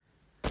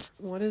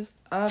What is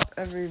up,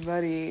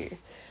 everybody?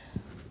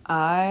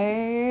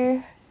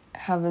 I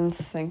have been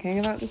thinking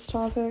about this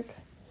topic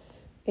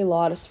a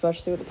lot,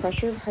 especially with the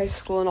pressure of high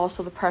school and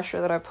also the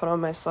pressure that I put on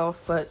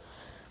myself, but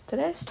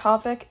today's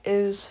topic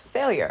is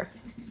failure.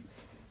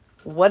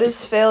 What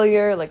is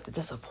failure? Like the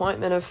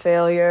disappointment of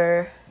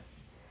failure.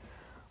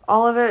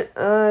 All of it.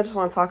 I just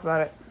want to talk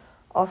about it.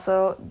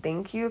 Also,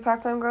 thank you,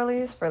 Packtime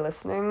Girlies, for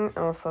listening. And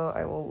also,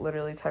 I will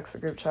literally text the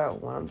group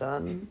chat when I'm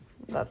done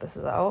that this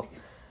is out.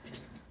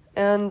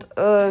 And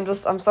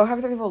I'm so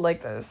happy that people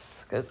like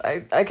this, because I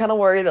kind of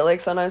worry that, like,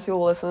 sometimes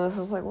people listen to this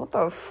and it's like, what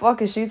the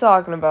fuck is she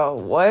talking about?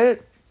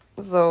 What?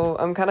 So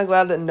I'm kind of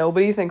glad that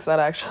nobody thinks that,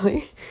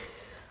 actually.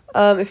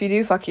 If you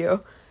do, fuck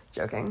you.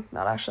 Joking,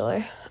 not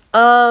actually.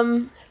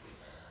 I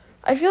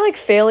feel like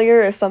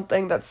failure is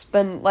something that's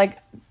been, like,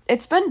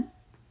 it's been,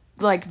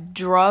 like,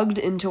 drugged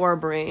into our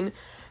brain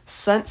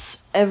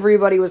since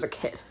everybody was a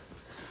kid.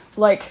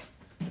 Like,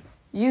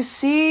 you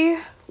see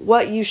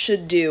what you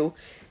should do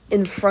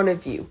in front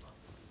of you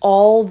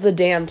all the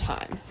damn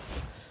time.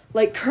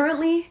 Like,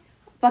 currently,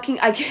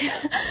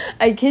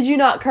 I kid you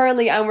not,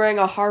 currently I'm wearing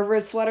a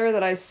Harvard sweater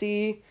that I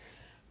see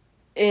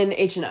in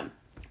H&M.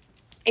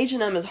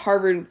 H&M is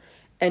Harvard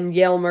and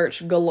Yale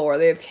merch galore.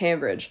 They have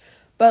Cambridge.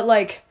 But,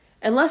 like,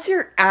 unless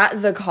you're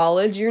at the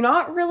college, you're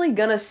not really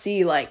gonna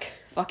see, like,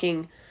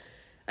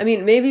 I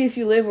mean, maybe if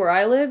you live where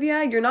I live,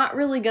 yeah, you're not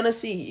really gonna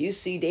see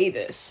UC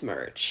Davis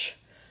merch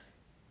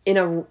in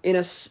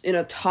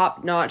a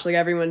top notch, like,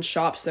 everyone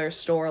shops their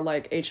store,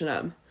 like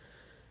H&M.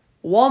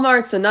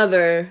 Walmart's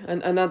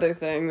another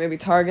thing, maybe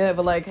Target,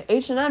 but, like,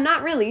 H&M,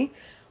 not really.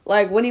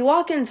 Like, when you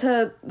walk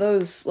into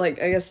those, like,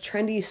 I guess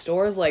trendy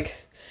stores, like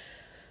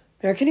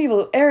American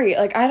Eagle area,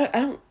 like, I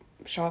don't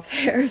shop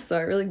there, so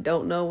I really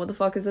don't know what the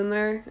fuck is in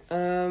there.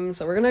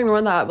 So we're gonna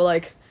ignore that,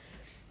 but,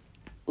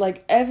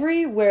 like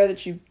everywhere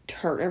that you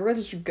turn, everywhere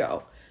that you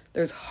go,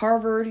 there's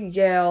Harvard,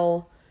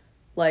 Yale,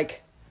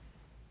 like,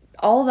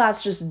 all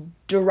that's just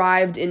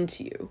derived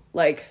into you.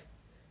 Like,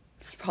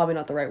 it's probably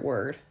not the right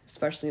word,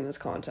 especially in this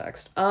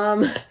context.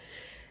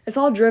 It's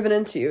all driven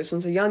into you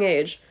since a young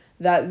age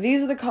that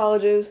these are the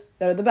colleges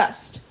that are the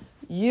best.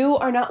 You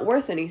are not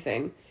worth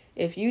anything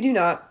if you do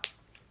not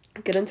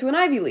get into an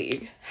Ivy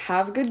League,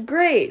 have good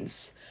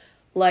grades,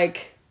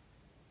 like,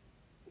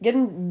 get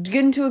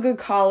into a good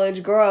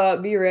college, grow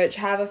up, be rich,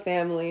 have a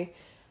family.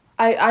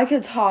 I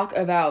could talk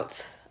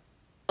about,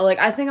 like,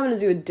 I think I'm going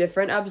to do a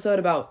different episode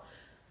about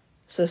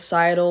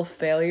societal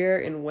failure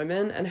in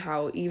women and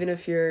how, even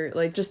if you're,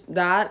 like, just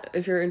that,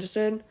 if you're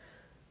interested,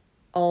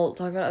 I'll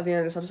talk about it at the end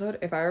of this episode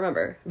if I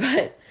remember.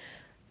 But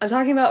I'm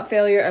talking about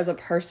failure as a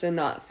person,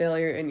 not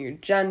failure in your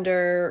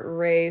gender,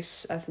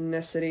 race,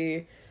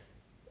 ethnicity,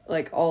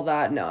 like, all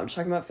that. No, I'm just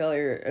talking about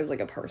failure as, like,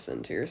 a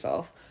person to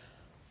yourself.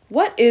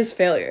 What is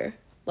failure?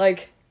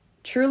 Like,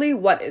 truly,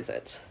 what is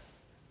it?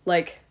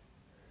 Like,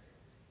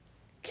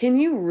 can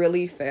you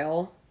really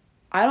fail?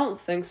 I don't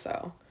think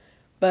so.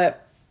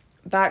 But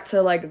back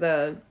to, like,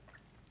 the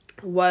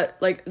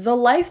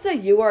life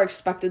that you are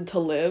expected to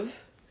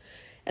live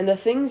and the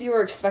things you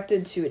are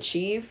expected to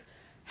achieve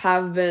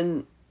have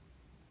been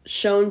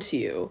shown to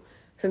you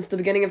since the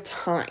beginning of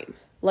time.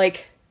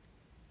 Like,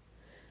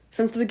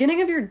 since the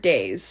beginning of your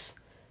days,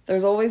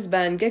 there's always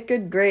been, get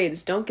good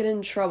grades, don't get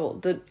in trouble.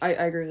 I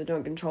agree with the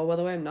don't get in trouble, by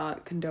the way. I'm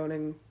not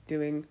condoning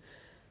doing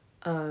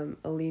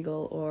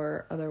illegal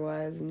or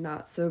otherwise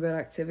not so good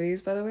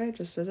activities, by the way.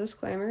 Just a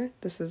disclaimer,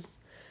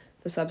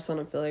 this episode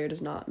of failure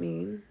does not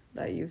mean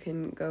that you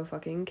can go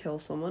fucking kill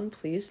someone.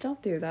 Please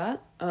don't do that.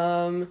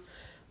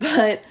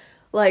 But,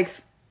 like,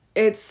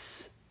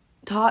 it's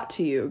taught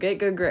to you, get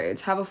good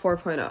grades, have a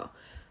 4.0.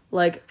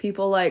 Like,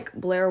 people like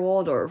Blair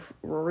Waldorf,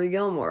 Rory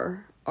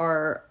Gilmore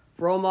are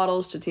role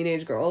models to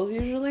teenage girls,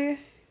 usually.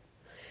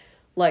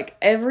 Like,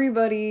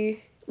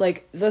 everybody,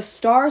 like, the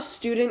star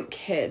student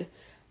kid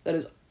that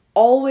is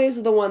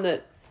always the one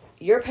that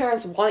your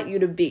parents want you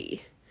to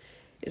be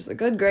is the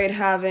good grade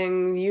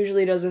having,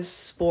 usually does a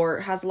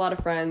sport, has a lot of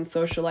friends,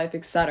 social life,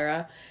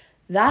 etc.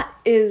 That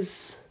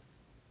is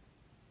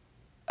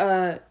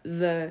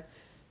the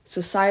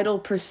societal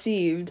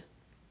perceived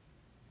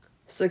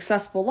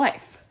successful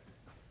life.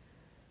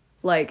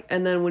 Like,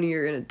 and then when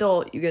you're an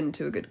adult, you get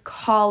into a good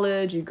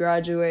college, you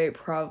graduate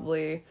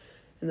probably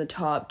in the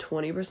top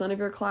 20% of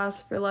your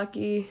class if you're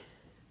lucky.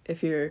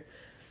 If you're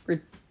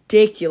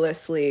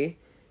ridiculously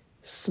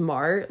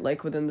smart,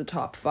 like within the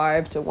top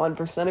 5 to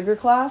 1% of your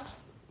class.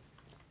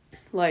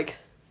 Like,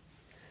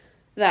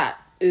 that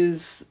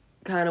is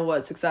kind of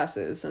what success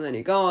is. And then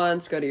you go on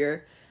to go to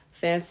your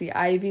fancy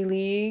Ivy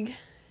League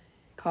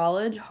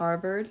college,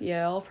 Harvard,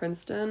 Yale,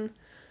 Princeton,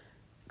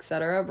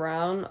 etc.,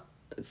 Brown.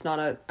 It's not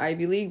an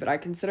Ivy League, but I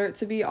consider it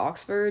to be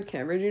Oxford,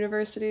 Cambridge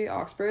University,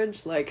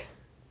 Oxbridge, like,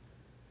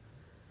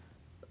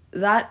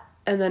 that.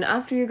 And then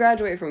after you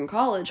graduate from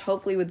college,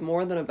 hopefully with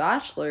more than a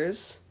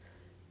bachelor's,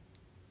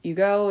 you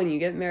go and you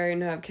get married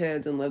and have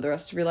kids and live the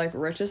rest of your life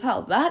rich as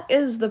hell. That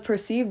is the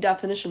perceived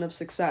definition of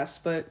success,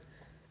 but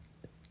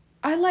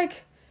I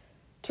like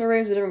to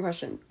raise a different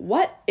question.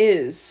 What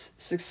is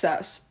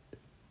success?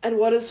 And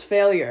what is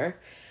failure?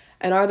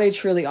 And are they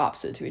truly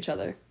opposite to each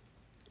other?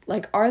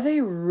 Like, are they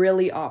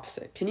really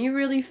opposite? Can you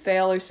really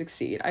fail or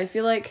succeed? I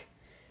feel like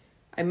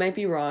I might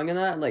be wrong in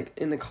that, like,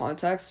 in the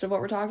context of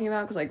what we're talking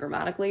about, because, like,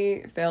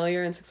 grammatically,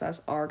 failure and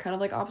success are kind of,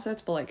 like,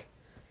 opposites, but,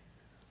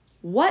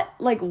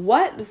 like,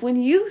 what,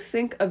 when you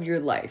think of your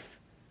life,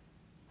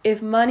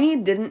 if money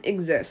didn't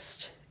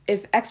exist,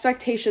 if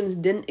expectations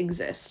didn't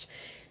exist,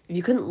 if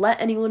you couldn't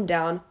let anyone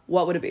down,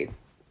 what would it be?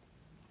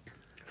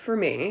 For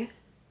me,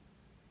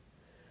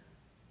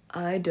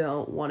 I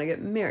don't want to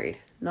get married.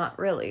 Not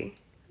really.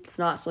 It's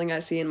not something I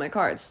see in my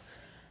cards.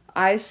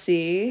 I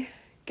see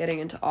getting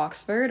into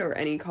Oxford or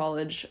any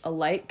college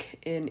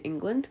alike in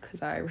England,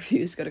 because I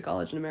refuse to go to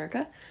college in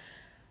America.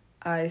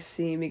 I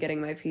see me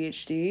getting my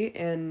PhD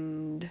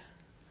and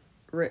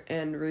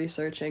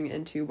researching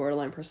into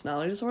borderline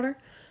personality disorder,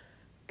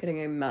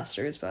 getting a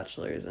master's,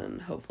 bachelor's,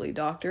 and hopefully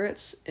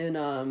doctorates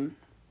in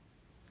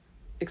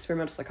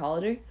experimental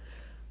psychology,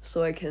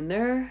 so I can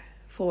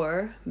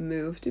therefore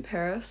move to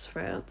Paris,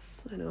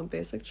 France. I know,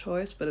 basic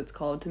choice, but it's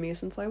called to me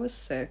since I was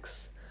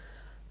 6.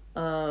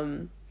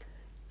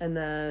 And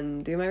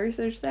then do my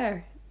research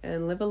there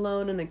and live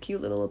alone in a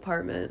cute little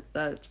apartment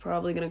that's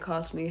probably going to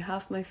cost me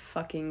half my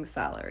fucking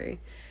salary.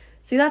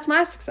 See, that's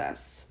my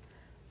success.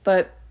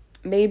 But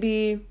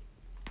maybe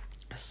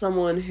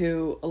someone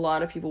who a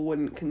lot of people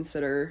wouldn't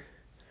consider,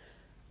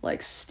 like,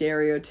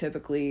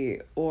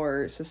 stereotypically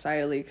or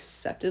societally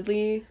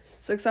acceptedly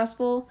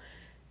successful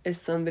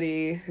is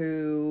somebody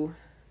who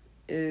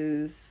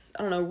is,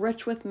 I don't know,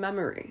 rich with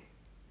memory.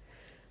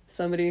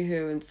 Somebody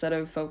who, instead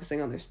of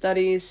focusing on their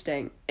studies,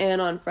 staying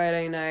in on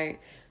Friday night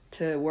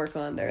to work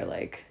on their,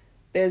 like,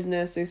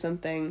 business or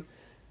something,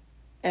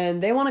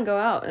 and they want to go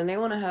out and they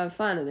want to have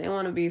fun and they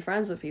want to be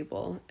friends with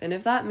people. And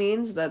if that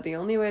means that the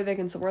only way they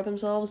can support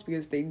themselves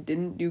because they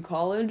didn't do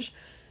college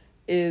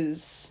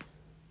is,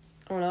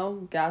 I don't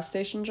know, gas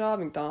station job,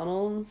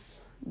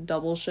 McDonald's,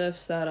 double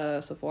shifts at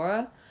a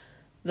Sephora,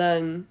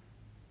 then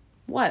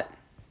what?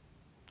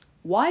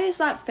 Why is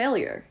that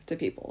failure to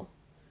people?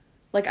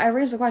 Like, I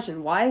raised the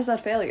question, why is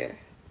that failure?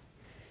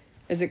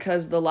 Is it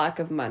because the lack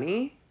of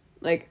money?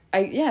 Like,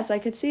 I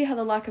could see how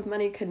the lack of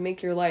money could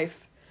make your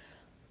life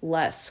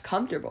less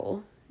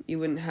comfortable. You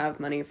wouldn't have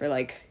money for,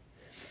 like,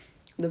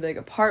 the big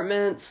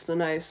apartments, the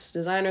nice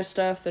designer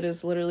stuff that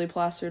is literally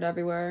plastered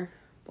everywhere.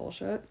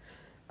 Bullshit.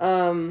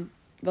 But,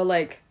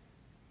 like,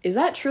 is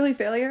that truly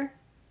failure?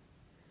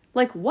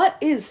 Like, what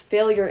is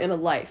failure in a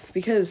life?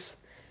 Because,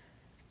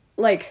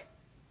 like,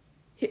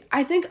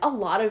 I think a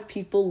lot of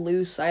people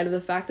lose sight of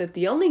the fact that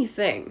the only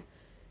thing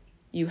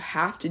you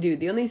have to do,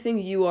 the only thing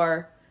you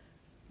are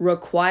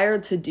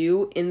required to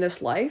do in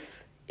this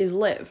life is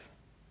live,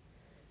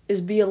 is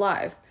be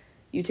alive.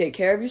 You take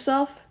care of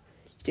yourself,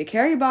 you take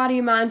care of your body,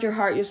 your mind, your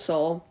heart, your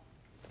soul,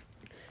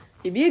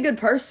 you be a good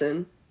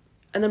person,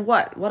 and then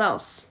what? What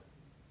else?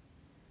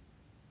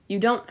 You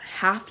don't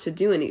have to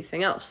do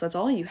anything else. That's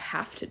all you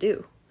have to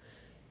do.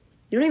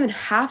 You don't even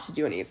have to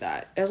do any of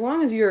that. As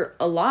long as you're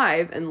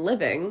alive and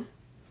living,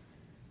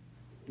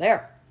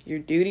 there, your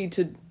duty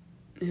to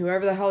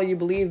whoever the hell you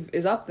believe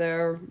is up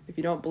there, if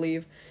you don't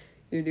believe,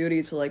 your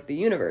duty to, like, the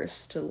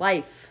universe, to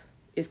life,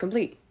 is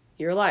complete.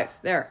 You're alive,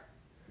 there.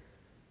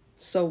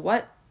 So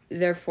what,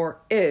 therefore,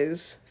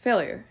 is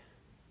failure?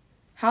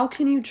 How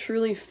can you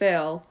truly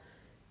fail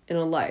in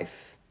a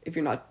life if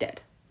you're not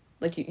dead?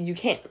 Like, you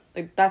can't.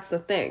 Like, that's the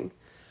thing.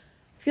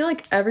 I feel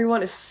like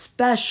everyone,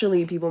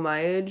 especially people my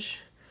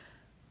age,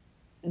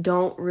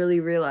 don't really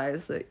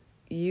realize that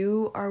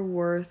you are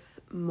worth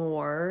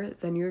more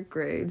than your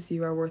grades.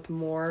 You are worth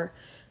more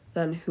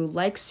than who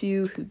likes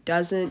you, who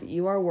doesn't.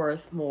 You are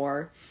worth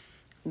more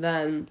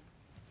than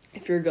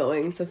if you're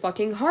going to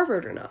fucking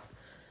Harvard or not.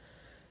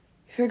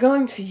 If you're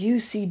going to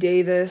UC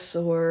Davis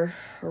or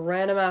a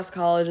random ass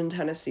college in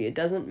Tennessee, it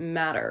doesn't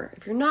matter.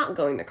 If you're not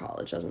going to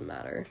college, it doesn't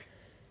matter.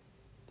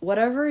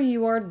 Whatever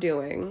you are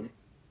doing,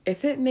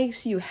 if it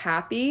makes you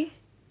happy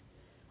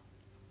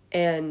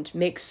and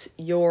makes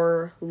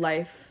your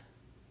life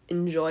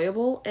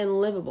enjoyable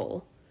and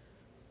livable,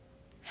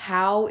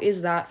 how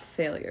is that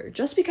failure?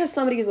 Just because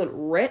somebody isn't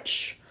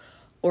rich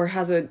or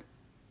has a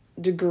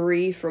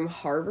degree from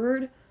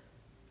Harvard,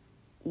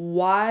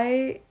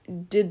 why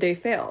did they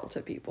fail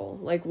to people?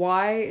 Like,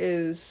 why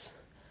is,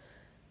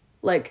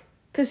 like,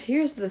 because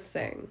here's the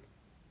thing.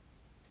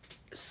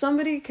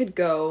 Somebody could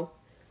go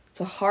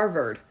to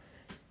Harvard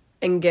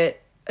and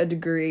get a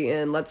degree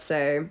in, let's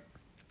say,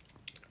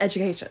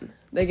 education.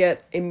 They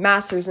get a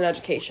master's in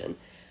education.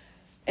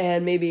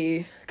 And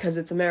maybe, because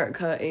it's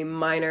America, a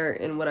minor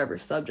in whatever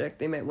subject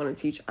they might want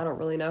to teach. I don't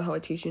really know how a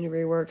teaching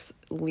degree works.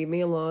 Leave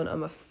me alone.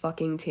 I'm a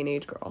fucking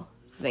teenage girl.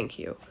 Thank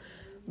you.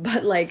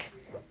 But, like,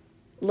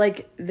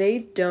 they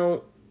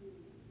don't...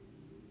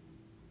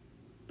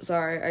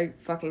 Sorry, I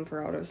fucking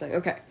forgot what I was saying.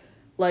 Okay.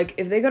 Like,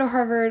 if they go to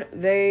Harvard,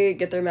 they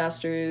get their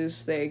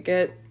master's, they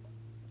get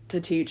to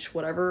teach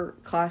whatever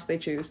class they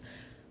choose.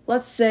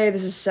 Let's say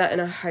this is set in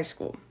a high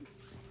school.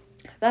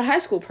 That high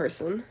school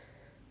person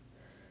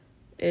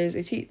is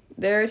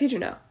they're a teacher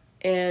now,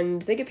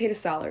 and they get paid a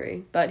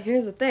salary. But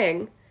here's the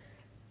thing,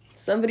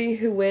 somebody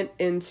who went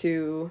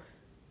to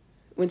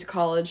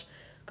college,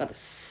 got the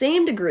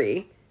same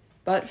degree,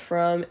 but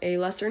from a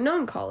lesser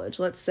known college.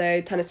 Let's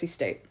say Tennessee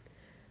State.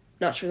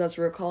 Not sure that's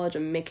a real college,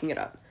 I'm making it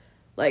up.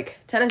 Like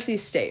Tennessee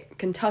State,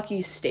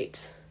 Kentucky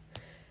State,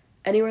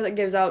 anywhere that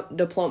gives out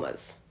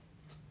diplomas.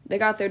 They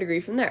got their degree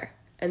from there,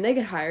 and they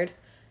get hired,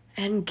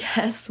 and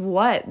guess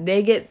what?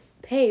 They get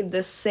paid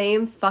the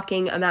same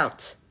fucking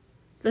amount.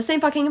 The same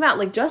fucking amount.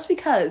 Like, just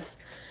because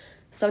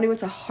somebody went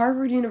to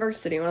Harvard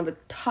University, one of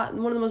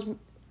the most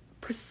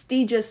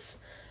prestigious,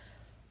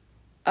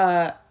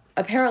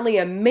 apparently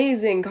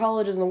amazing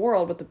colleges in the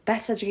world with the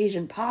best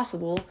education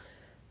possible.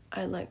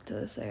 I'd like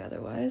to say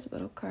otherwise,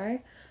 but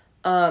okay.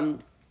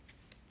 And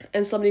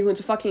somebody who went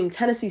to fucking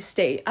Tennessee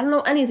State. I don't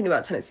know anything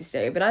about Tennessee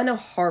State, but I know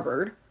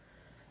Harvard.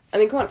 I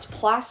mean, come on, it's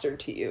plastered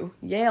to you.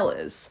 Yale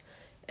is.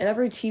 And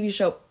every TV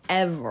show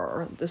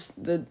ever,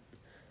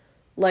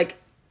 like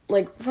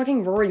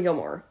fucking Rory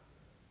Gilmore,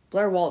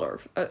 Blair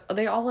Waldorf,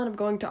 they all end up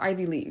going to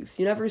Ivy Leagues.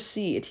 You never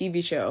see a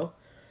TV show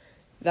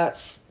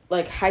that's,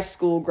 like, high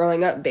school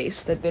growing up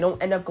based that they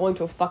don't end up going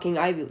to a fucking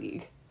Ivy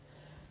League.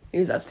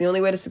 Because that's the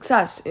only way to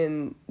success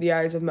in the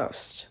eyes of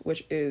most,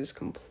 which is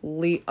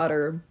complete,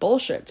 utter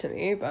bullshit to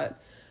me,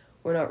 but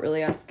we're not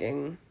really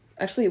asking.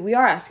 Actually, we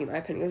are asking my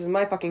opinion. This is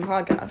my fucking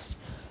podcast.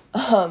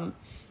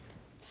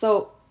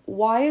 So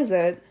why is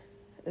it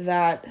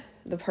that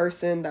the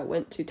person that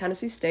went to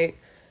Tennessee State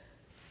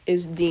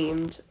is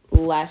deemed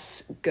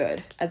less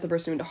good as the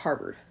person who went to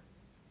Harvard?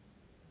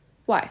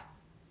 Why?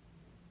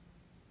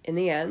 In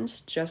the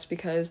end, just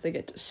because they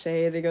get to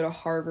say they go to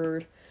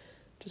Harvard,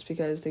 just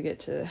because they get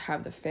to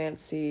have the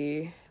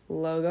fancy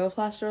logo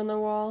plastered on their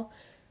wall,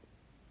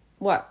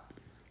 what?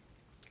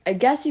 I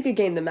guess you could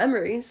gain the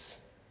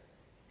memories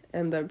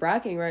and the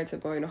bragging rights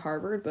of going to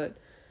Harvard, but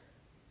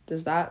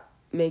does that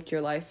make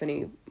your life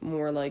any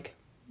more, like,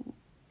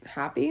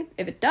 happy?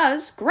 If it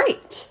does,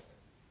 great.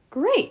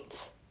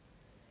 Great.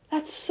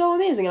 That's so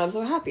amazing, and I'm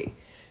so happy.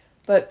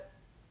 But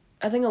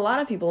I think a lot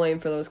of people aim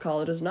for those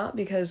colleges not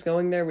because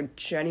going there would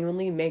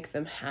genuinely make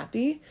them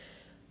happy,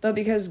 but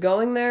because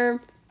going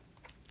there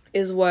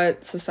is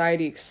what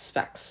society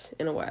expects,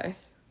 in a way.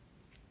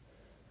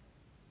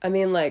 I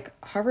mean, like,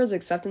 Harvard's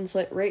acceptance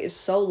rate is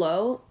so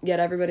low, yet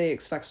everybody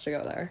expects to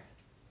go there.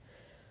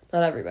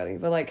 Not everybody,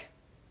 but, like,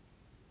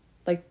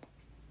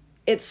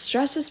 it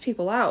stresses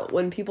people out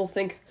when people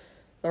think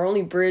their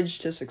only bridge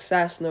to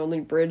success and their only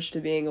bridge to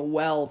being a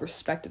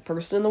well-respected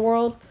person in the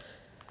world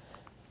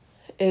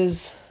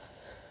is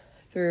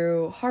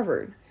through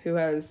Harvard, who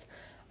has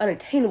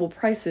unattainable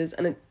prices,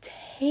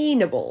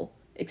 unattainable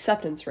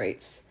acceptance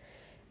rates,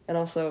 and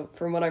also,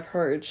 from what I've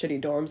heard,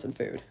 shitty dorms and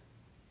food.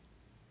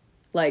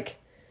 Like,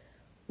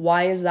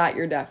 why is that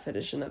your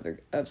definition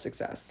of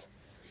success?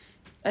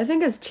 I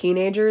think as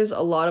teenagers, a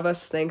lot of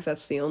us think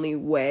that's the only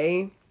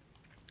way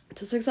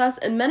to success,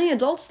 and many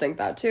adults think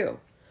that too.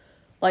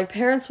 Like,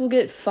 parents will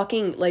get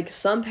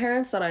some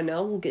parents that I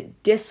know will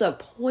get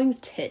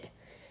disappointed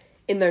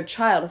in their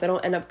child if they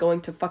don't end up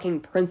going to fucking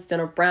Princeton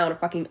or Brown or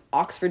fucking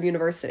Oxford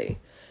University.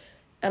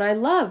 And I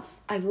love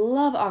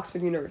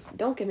Oxford University.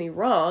 Don't get me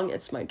wrong,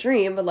 it's my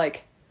dream, but,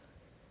 like,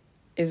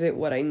 is it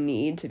what I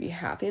need to be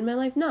happy in my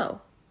life?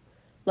 No.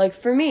 Like,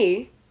 for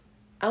me,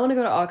 I want to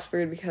go to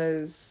Oxford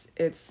because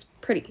it's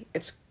pretty.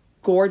 It's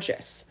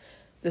gorgeous.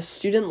 The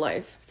student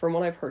life, from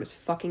what I've heard, is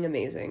fucking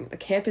amazing. The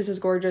campus is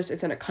gorgeous.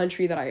 It's in a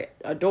country that I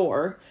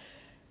adore.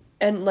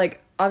 And,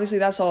 like, obviously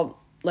that's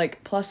all,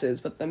 like,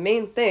 pluses. But the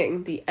main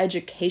thing, the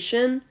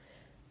education,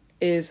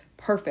 is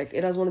perfect.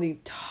 It has one of the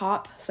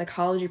top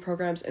psychology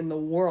programs in the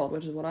world,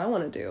 which is what I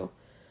want to do.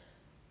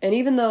 And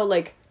even though,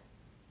 like,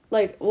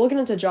 we'll get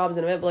into jobs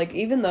in a minute, but, like,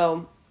 even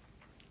though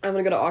I'm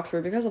going to go to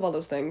Oxford because of all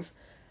those things,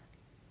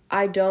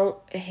 I don't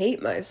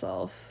hate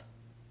myself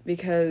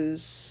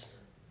because,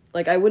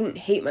 like, I wouldn't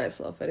hate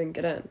myself if I didn't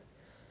get in.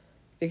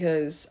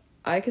 Because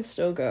I could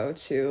still go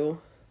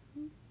to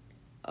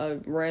a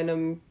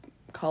random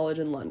college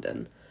in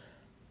London,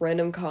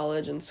 random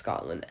college in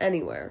Scotland,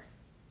 anywhere,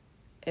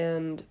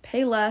 and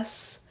pay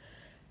less,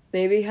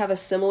 maybe have a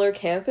similar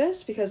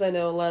campus, because I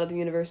know a lot of the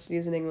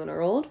universities in England are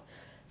old,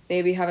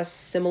 maybe have a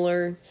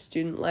similar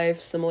student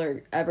life,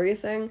 similar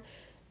everything,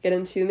 get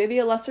into maybe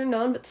a lesser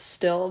known but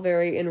still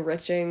very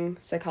enriching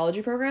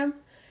psychology program.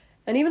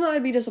 And even though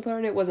I'd be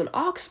disappointed it wasn't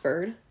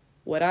Oxford,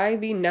 would I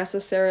be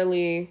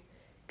necessarily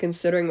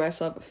considering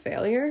myself a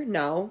failure?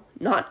 No,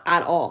 not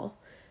at all.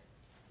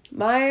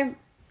 My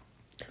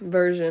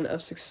version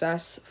of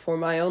success for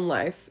my own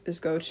life is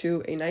go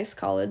to a nice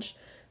college,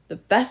 the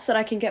best that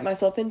I can get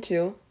myself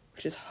into,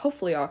 which is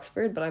hopefully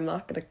Oxford, but I'm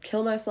not going to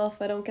kill myself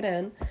if I don't get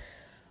in.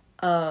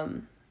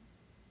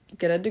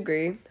 Get a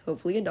degree,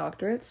 hopefully a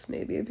doctorate,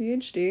 maybe a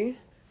PhD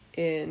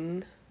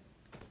in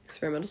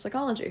experimental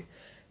psychology.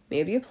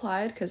 Maybe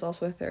applied, because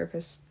also a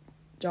therapist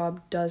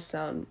job does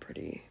sound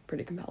pretty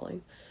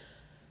compelling.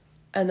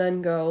 And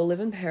then go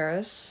live in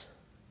Paris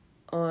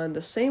on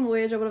the same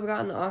wage I would have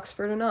gotten in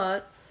Oxford or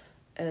not,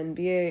 and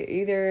be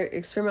either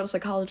experimental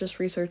psychologist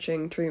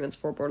researching treatments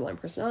for borderline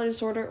personality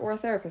disorder or a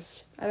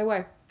therapist. Either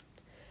way.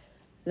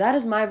 That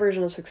is my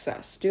version of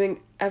success.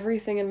 Doing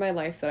everything in my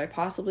life that I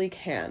possibly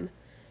can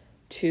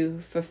to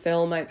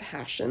fulfill my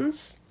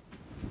passions,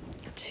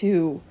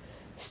 to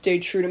stay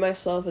true to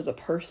myself as a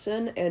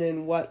person and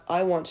in what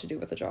I want to do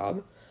with a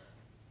job,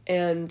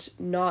 and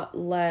not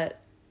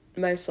let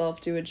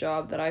myself do a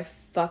job that I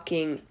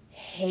fucking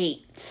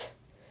hate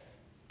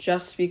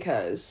just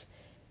because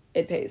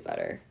it pays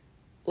better.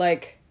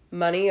 Like,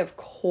 money, of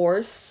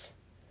course,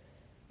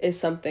 is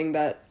something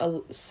that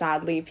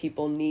sadly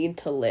people need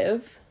to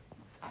live,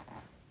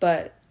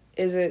 but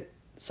is it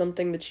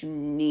something that you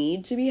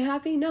need to be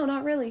happy? No,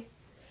 not really.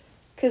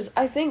 Because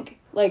I think,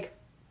 like,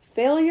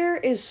 failure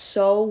is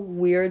so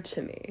weird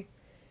to me.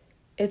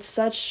 It's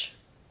such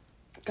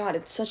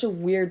a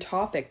weird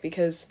topic,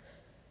 because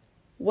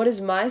what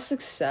is my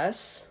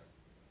success?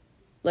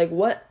 Like,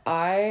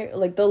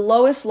 the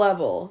lowest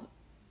level,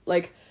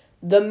 like,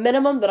 the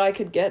minimum that I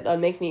could get that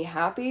would make me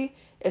happy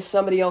is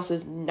somebody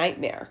else's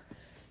nightmare.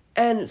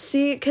 And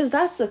see, because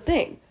that's the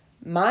thing.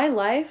 My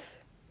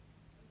life,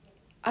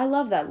 I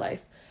love that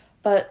life.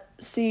 But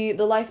see,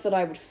 the life that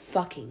I would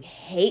fucking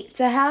hate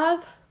to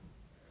have,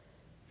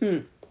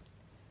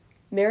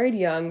 married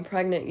young,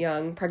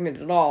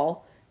 pregnant at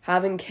all,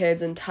 having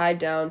kids and tied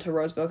down to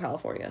Roseville,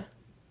 California.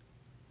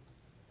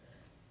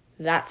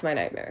 That's my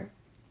nightmare.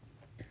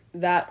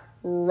 That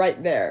right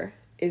there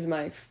is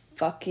my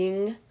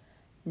fucking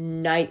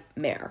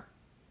nightmare.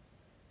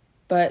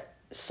 But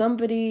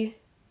somebody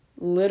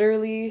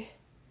literally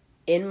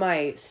in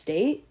my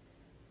state,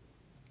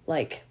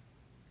 like,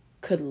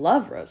 could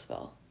love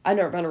Roseville. I've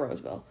never been to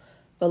Roseville,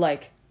 but,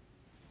 like,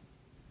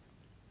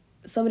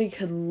 somebody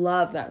could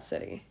love that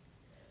city.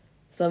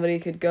 Somebody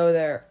could go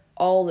there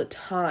all the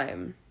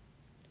time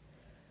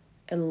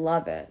and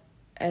love it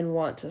and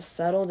want to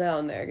settle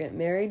down there, get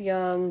married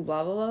young,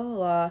 blah, blah, blah, blah,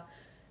 blah.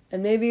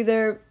 And maybe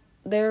their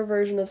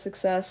version of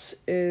success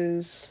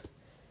is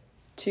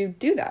to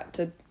do that,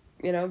 to,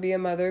 be a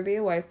mother, be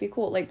a wife, be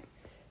cool. Like,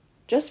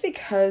 just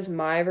because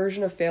my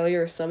version of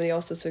failure is somebody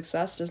else's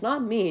success does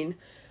not mean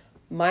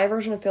my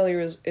version of failure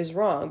is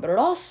wrong, but it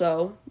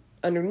also,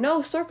 under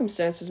no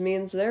circumstances,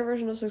 means their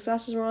version of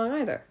success is wrong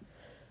either.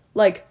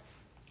 Like,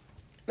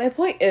 my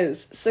point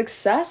is,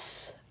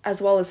 success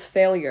as well as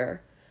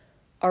failure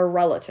are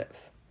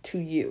relative to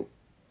you.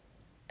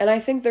 And I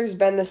think there's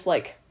been this,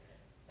 like,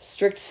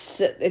 it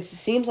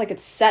seems like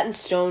it's set in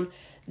stone,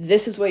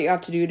 this is what you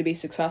have to do to be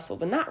successful,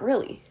 but not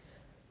really.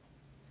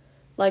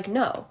 Like,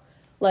 no.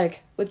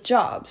 Like, with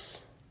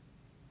jobs.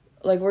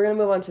 Like, we're going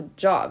to move on to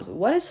jobs.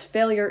 What is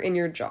failure in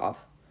your job?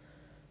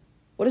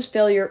 What is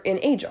failure in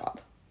a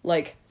job?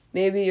 Like,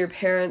 maybe your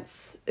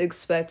parents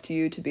expect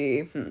you to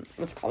be,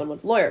 what's a common one?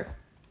 Lawyer.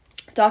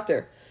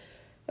 Doctor.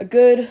 A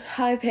good,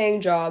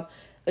 high-paying job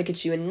that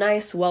gets you a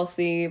nice,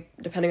 wealthy,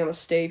 depending on the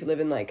state, if you live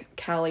in, like,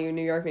 Cali or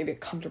New York, maybe a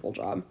comfortable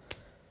job.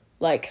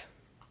 Like,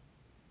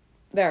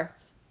 there.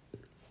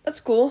 That's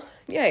cool.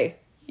 Yay.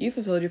 You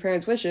fulfilled your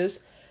parents'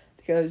 wishes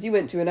because you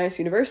went to a nice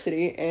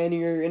university and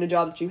you're in a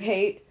job that you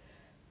hate.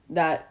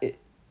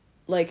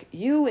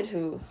 You went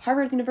to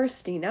Harvard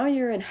University. Now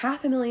you're in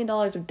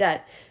 $500,000 of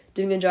debt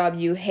doing a job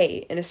you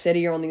hate in a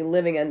city you're only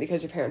living in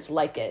because your parents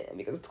like it and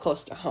because it's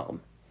close to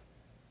home.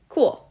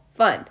 Cool.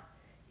 Fun.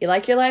 You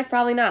like your life?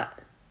 Probably not.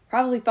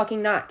 Probably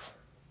fucking not.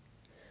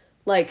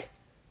 Like,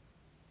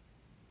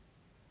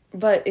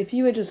 but if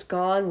you had just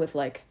gone with,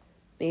 like,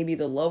 maybe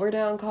the lower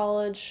down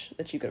college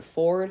that you could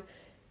afford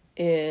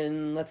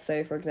in, let's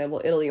say, for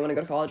example, Italy. You want to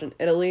go to college in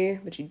Italy,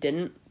 but you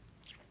didn't.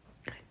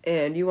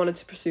 And you wanted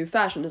to pursue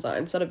fashion design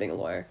instead of being a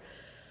lawyer.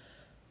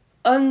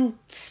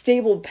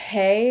 Unstable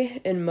pay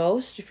in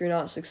most if you're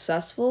not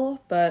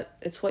successful, but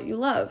it's what you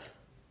love.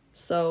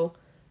 So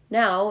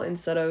now,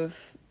 instead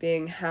of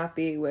being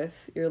happy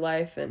with your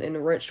life and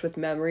enriched with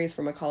memories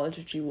from a college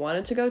that you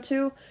wanted to go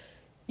to,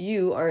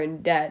 you are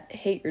in debt,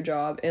 hate your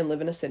job, and live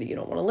in a city you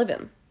don't want to live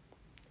in.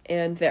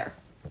 And there.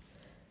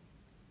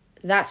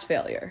 That's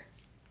failure.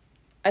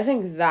 I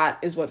think that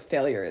is what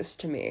failure is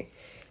to me.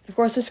 Of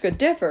course, this could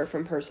differ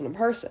from person to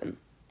person.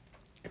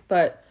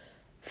 But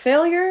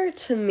failure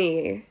to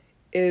me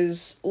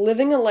is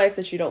living a life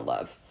that you don't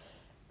love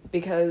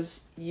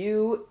because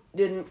you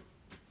didn't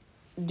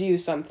do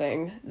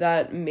something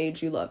that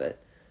made you love it.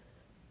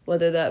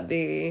 Whether that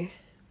be,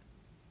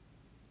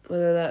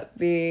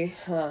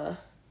 I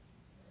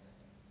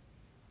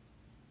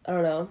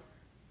don't know,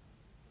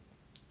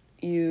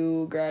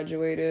 you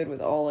graduated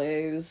with all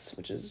A's,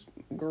 which is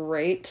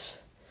great,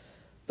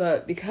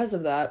 but because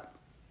of that,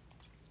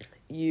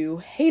 you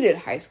hated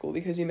high school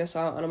because you missed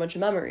out on a bunch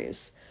of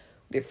memories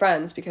with your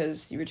friends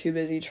because you were too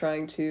busy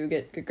trying to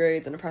get good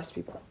grades and impress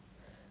people.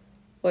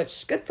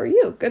 Which, good for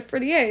you, good for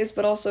the A's,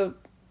 but also,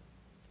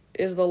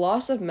 is the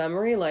loss of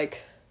memory,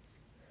 like,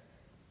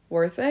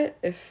 worth it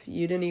if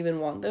you didn't even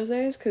want those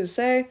A's? Because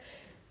say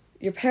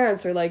your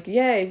parents are like,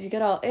 yay, if you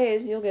get all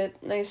A's, you'll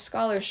get nice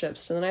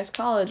scholarships to the nice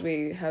college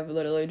we have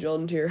literally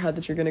drilled into your head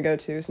that you're going to go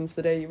to since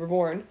the day you were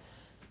born.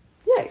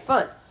 Yay,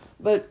 fun.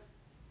 But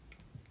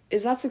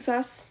is that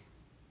success?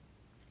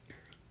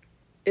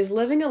 Is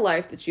living a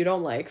life that you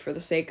don't like for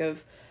the sake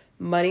of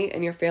money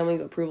and your family's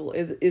approval,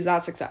 is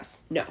that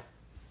success? No.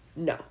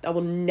 That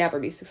will never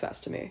be success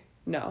to me.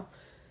 No.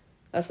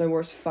 That's my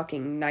worst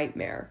fucking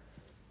nightmare.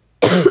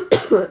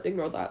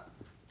 Ignore that.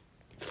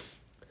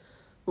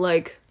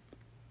 Like,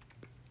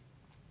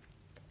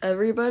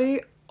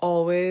 everybody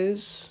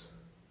always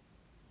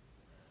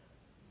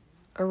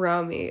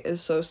around me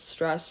is so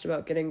stressed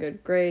about getting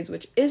good grades,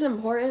 which is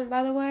important,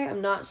 by the way.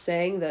 I'm not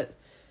saying that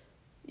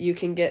you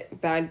can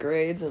get bad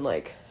grades and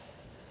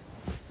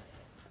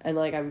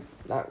I'm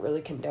not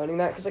really condoning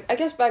that, because, I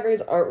guess bad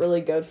grades aren't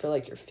really good for,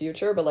 your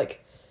future, but,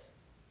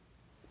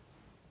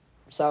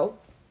 so,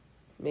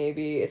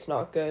 maybe it's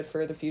not good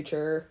for the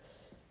future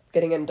of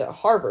getting into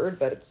Harvard,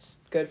 but it's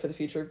good for the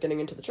future of getting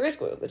into the trade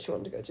school that you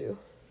want to go to.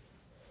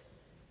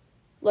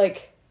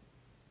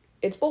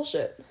 It's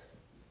bullshit.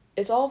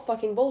 It's all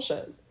fucking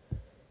bullshit.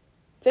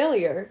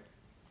 Failure,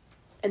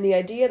 and the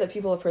idea that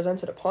people have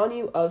presented upon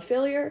you of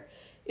failure,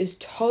 is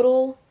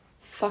total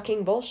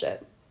fucking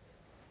bullshit.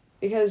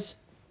 Because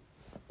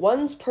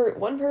one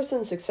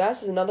person's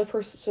success is another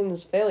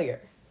person's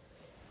failure.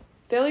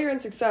 Failure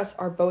and success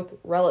are both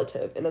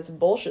relative, and it's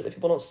bullshit that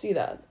people don't see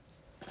that.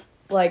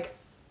 My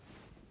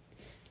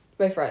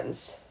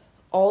friends,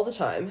 all the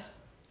time,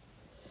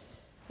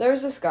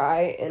 there's this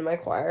guy in my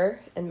choir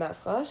in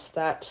math class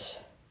that,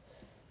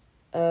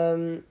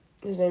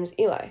 his name's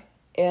Eli,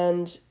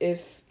 and I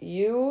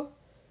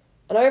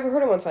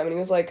overheard him one time, and he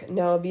was like,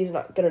 no, B's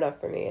not good enough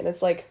for me, and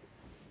it's,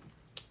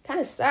 kind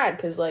of sad,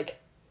 because,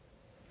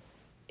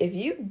 if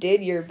you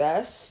did your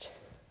best,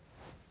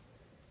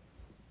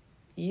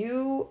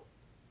 you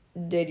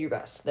did your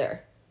best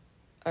there.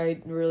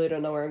 I really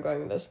don't know where I'm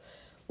going with this.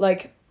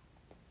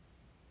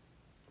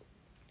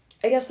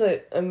 I guess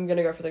that I'm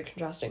gonna go for the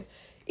contrasting.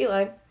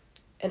 Eli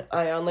and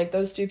Ion,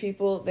 those two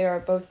people, they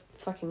are both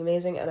fucking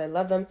amazing, and I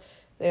love them.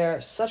 They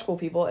are such cool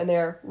people, and they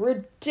are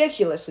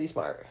ridiculously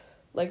smart.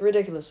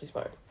 Ridiculously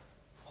smart.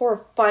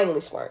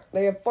 Horrifyingly smart.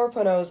 They have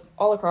 4.0s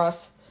all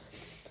across,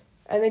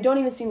 and they don't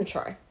even seem to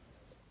try.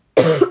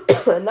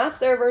 And that's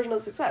their version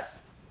of success.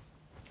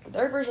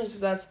 Their version of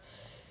success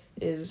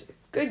is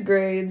good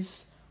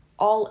grades,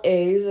 all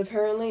A's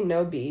apparently,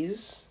 no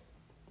B's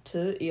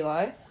to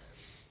Eli.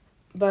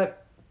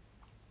 But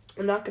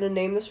I'm not going to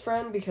name this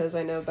friend because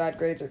I know bad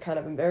grades are kind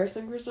of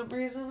embarrassing for some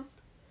reason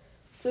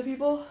to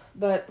people.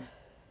 But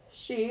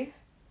she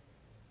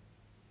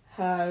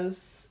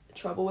has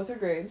trouble with her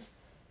grades,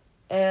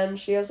 and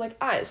she has,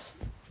 eyes.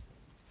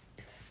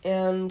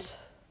 But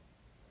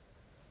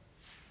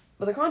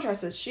the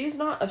contrast is she's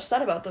not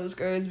upset about those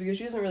grades because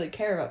she doesn't really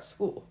care about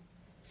school.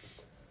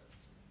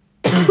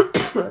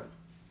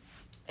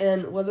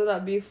 And whether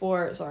that be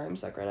sorry, I'm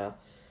sick right now.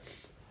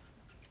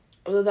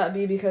 Whether that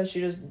be because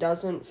she just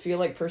doesn't feel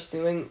like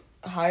pursuing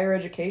higher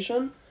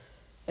education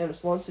and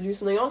just wants to do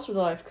something else with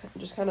her life,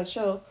 just kind of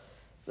chill,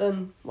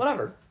 then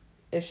whatever.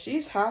 If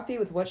she's happy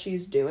with what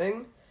she's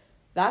doing,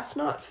 that's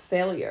not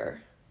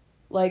failure.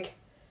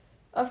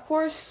 Of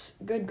course,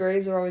 good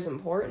grades are always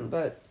important,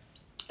 but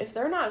if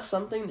they're not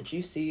something that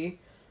you see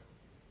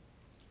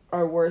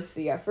are worth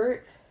the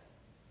effort,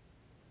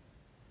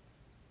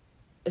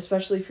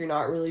 especially if you're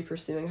not really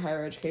pursuing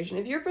higher education,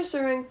 if you're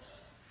pursuing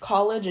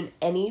college in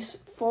any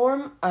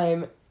form,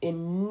 I'm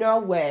in no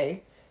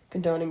way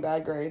condoning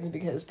bad grades,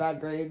 because bad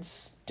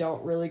grades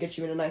don't really get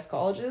you into nice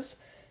colleges.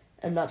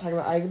 I'm not talking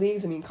about Ivy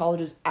Leagues, I mean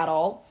colleges at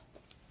all.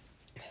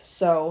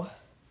 So,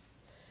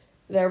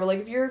 but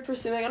if you're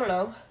pursuing, I don't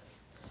know,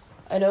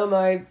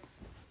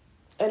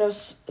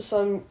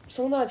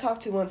 someone that I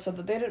talked to once said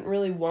that they didn't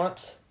really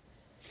want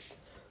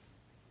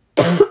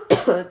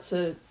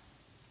to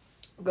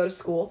go to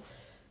school.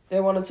 They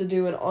wanted to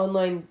do an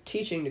online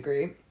teaching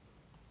degree,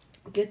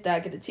 get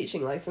a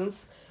teaching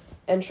license,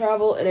 and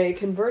travel in a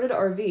converted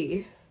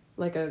RV,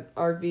 a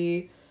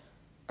RV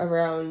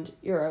around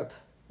Europe,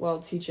 while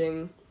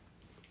teaching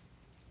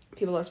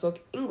people that spoke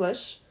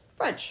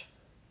French.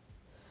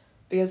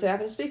 Because they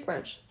happen to speak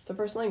French. It's their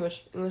first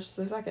language. English is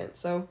their second.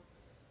 So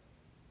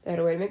they had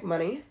a way to make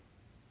money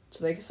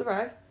so they could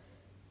survive,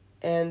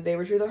 and they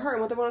were true to their heart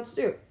and what they wanted to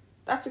do.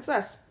 That's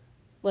success.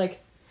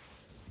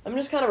 I'm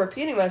just kind of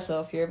repeating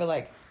myself here,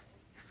 but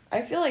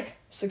I feel like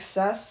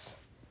success,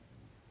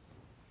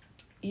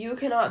 you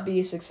cannot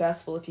be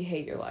successful if you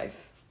hate your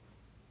life.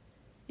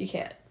 You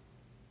can't.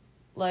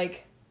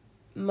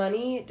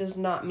 Money does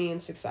not mean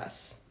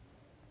success.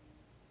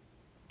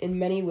 In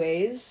many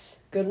ways,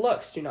 good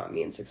looks do not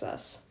mean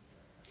success.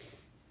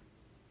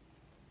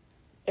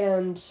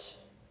 And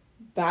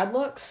bad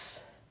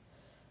looks,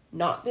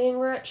 not being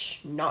rich,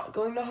 not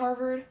going to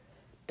Harvard,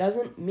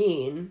 doesn't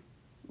mean,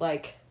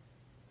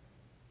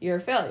 you're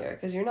a failure,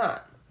 because you're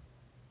not.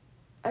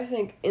 I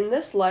think in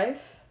this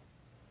life,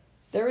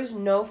 there is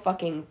no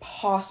fucking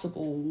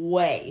possible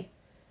way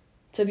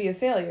to be a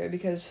failure,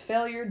 because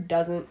failure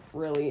doesn't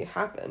really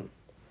happen.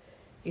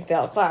 You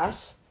fail a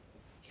class,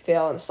 you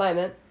fail an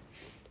assignment,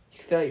 you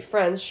can fail your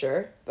friends,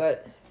 sure,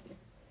 but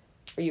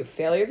are you a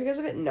failure because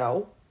of it?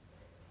 No.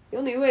 The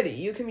only way that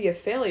you can be a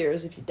failure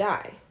is if you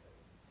die.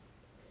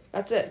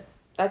 That's it.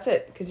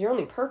 Because your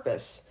only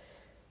purpose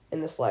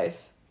in this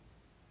life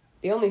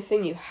the only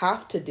thing you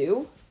have to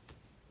do,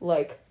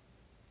 like,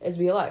 is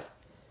be alive.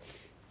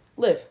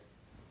 Live.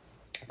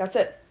 That's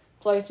it.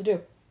 That's all you have to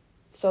do.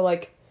 So,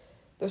 like,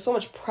 there's so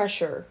much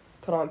pressure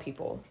put on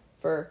people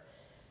for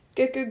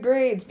get good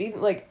grades,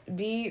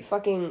 be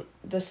fucking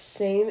the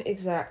same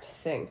exact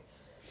thing.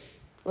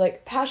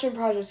 Like, passion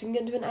projects, you can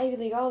get into an Ivy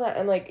League, all that,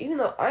 and, like, even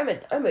though I'm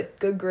a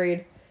good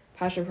grade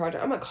passion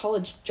project, I'm a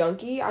college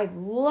junkie, I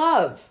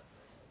love,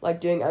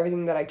 like, doing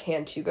everything that I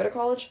can to go to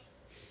college.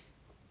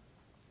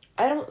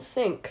 I don't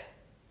think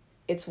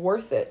it's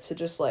worth it to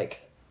just,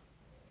 like,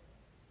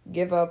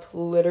 give up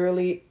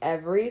literally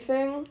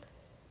everything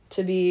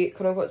to be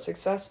quote-unquote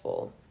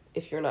successful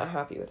if you're not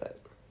happy with it.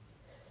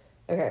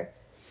 Okay,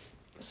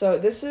 so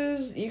this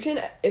is, you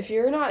can, if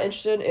you're not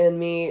interested in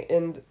me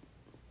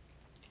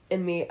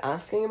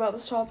asking about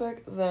this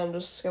topic, then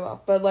just skip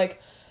off. But,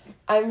 like,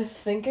 I'm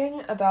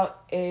thinking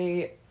about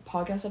a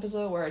podcast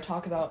episode where I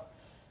talk about,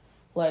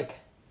 like,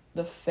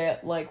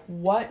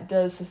 what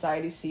does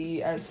society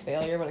see as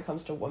failure when it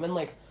comes to women?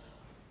 Like,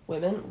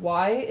 women,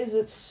 why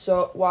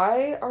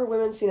are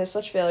women seen as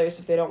such failures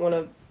if they don't want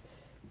to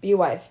be a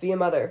wife, be a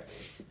mother?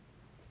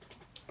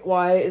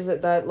 Why is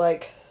it that,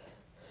 like,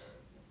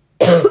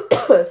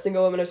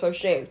 single women are so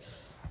shamed?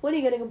 When are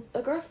you getting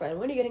a girlfriend?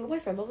 When are you getting a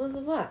boyfriend? Blah, blah,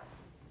 blah, blah.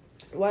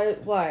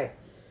 Why?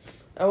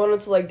 I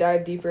wanted to, like,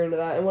 dive deeper into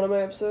that in one of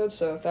my episodes,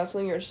 so if that's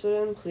something you're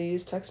interested in,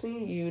 please text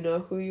me. You know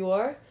who you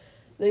are.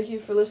 Thank you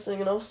for listening,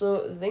 and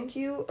also, thank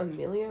you,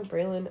 Amelia,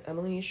 Braylon,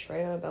 Emily,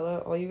 Shreya, Bella,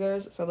 all you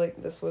guys. It sounded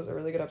like this was a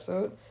really good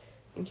episode.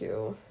 Thank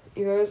you.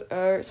 You guys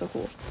are so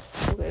cool.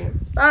 Okay,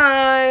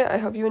 bye! I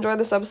hope you enjoyed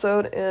this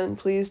episode, and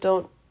please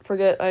don't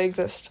forget I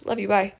exist. Love you, bye.